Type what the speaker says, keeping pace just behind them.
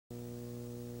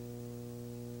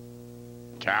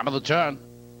Top of the turn.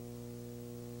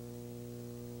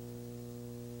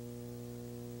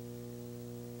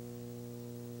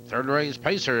 Third race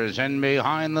Pacers in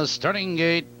behind the starting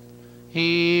gate.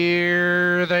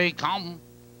 Here they come.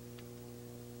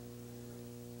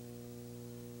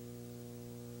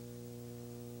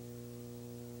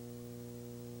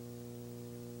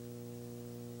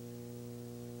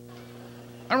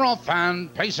 They're off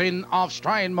and pacing off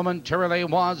stride momentarily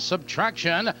was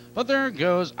Subtraction, but there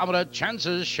goes Out of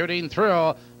Chances shooting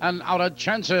through, and Out of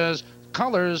Chances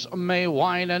colors May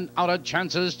Wine, and Out of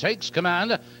Chances takes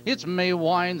command. It's May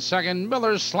Wine second,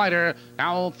 Miller's Slider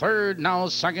now third, now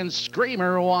second.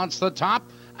 Screamer wants the top,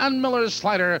 and Miller's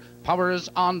Slider powers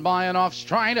on by and off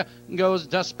stride goes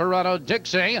Desperado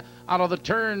Dixie. Out of the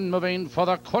turn, moving for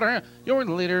the quarter, your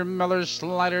leader Miller's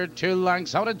Slider, 2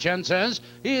 lengths. Out of Chances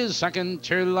is second,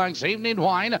 2 lengths. Evening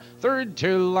Wine third,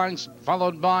 2 lengths,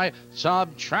 followed by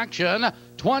Subtraction.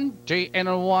 20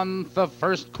 and 1 the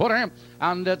first quarter,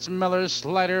 and it's Miller's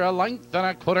Slider a length and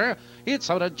a quarter. It's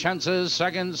Out of Chances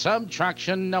second,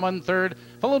 Subtraction now in third,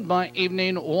 followed by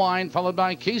Evening Wine, followed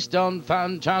by Keystone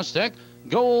Fantastic.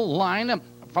 Goal line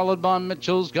followed by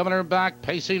Mitchell's Governor back,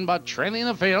 pacing but trailing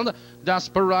the field.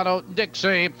 Desperado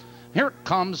Dixie. Here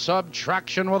comes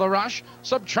Subtraction with a rush.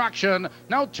 Subtraction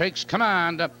now takes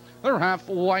command. They're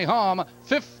halfway home.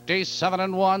 57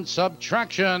 and 1.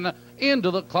 Subtraction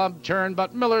into the club turn,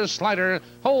 but Miller's Slider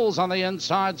holds on the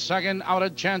inside second. Out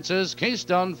of Chances,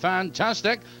 Keystone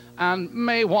Fantastic, and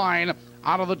May Wine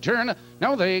out of the turn.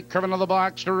 Now they curve into the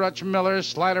box to reach Miller's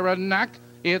Slider a neck.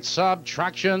 It's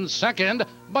Subtraction second,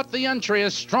 but the entry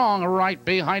is strong right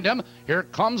behind him. Here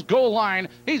comes Goal Line.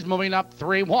 He's moving up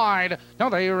 3 wide. Now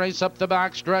they race up the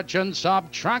back stretch, and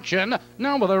Subtraction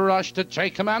now with a rush to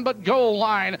take command, but Goal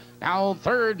Line now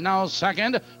third, now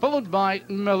second, followed by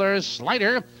Miller's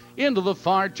Slider. Into the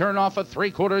far turn off at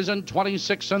 3/4 and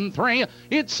 26 and 3.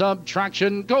 It's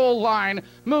Subtraction. Goal Line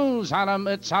moves at him.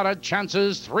 It's Out of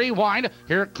Chances 3 wide.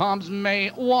 Here comes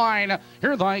May Wine.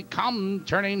 Here they come,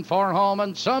 turning for home,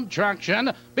 and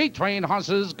Subtraction between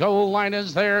horses. Goal Line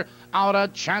is there. Out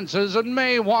of Chances and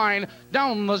May Wine.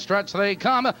 Down the stretch they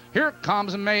come. Here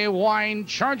comes May Wine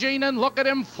charging, and look at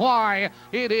him fly.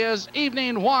 It is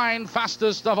Evening Wine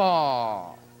fastest of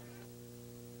all.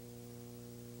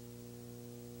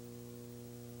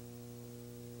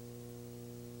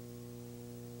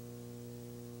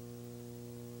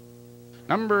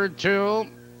 Number 2,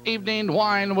 Evening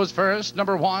Wine was first.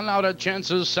 Number 1, Out of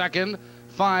Chances second.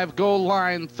 5, Goal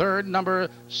Line third. Number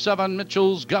 7,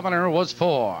 Mitchell's Governor was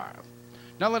 4.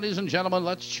 Now, ladies and gentlemen,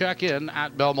 let's check in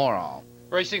at Balmoral.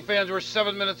 Racing fans, we're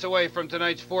 7 minutes away from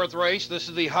tonight's 4th race. This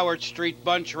is the Howard Street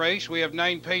Bunch race. We have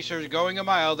 9 pacers going a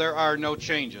mile. There are no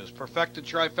changes. Perfected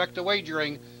trifecta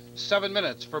wagering, 7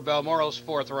 minutes for Balmoral's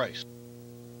 4th race.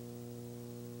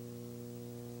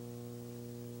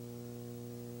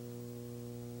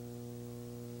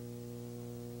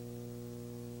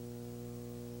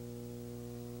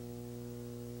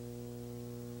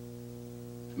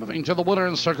 Moving to the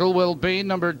winner's circle will be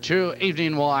number 2,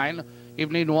 Evening Wine.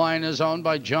 Evening Wine is owned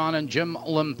by John and Jim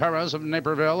Limperas of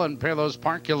Naperville and Palos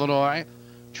Park, Illinois.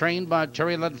 Trained by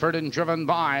Terry Ledford and driven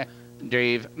by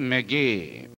Dave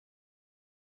Magee.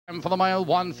 For the mile,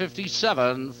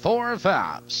 1:57, 4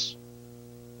 fast.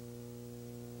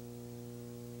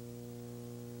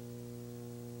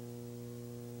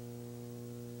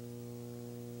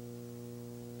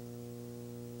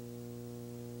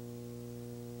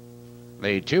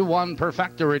 The 2-1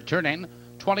 Perfecta returning,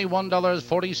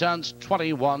 $21.40,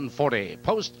 $21.40.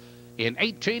 Post in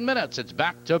 18 minutes. It's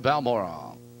back to Balmoral.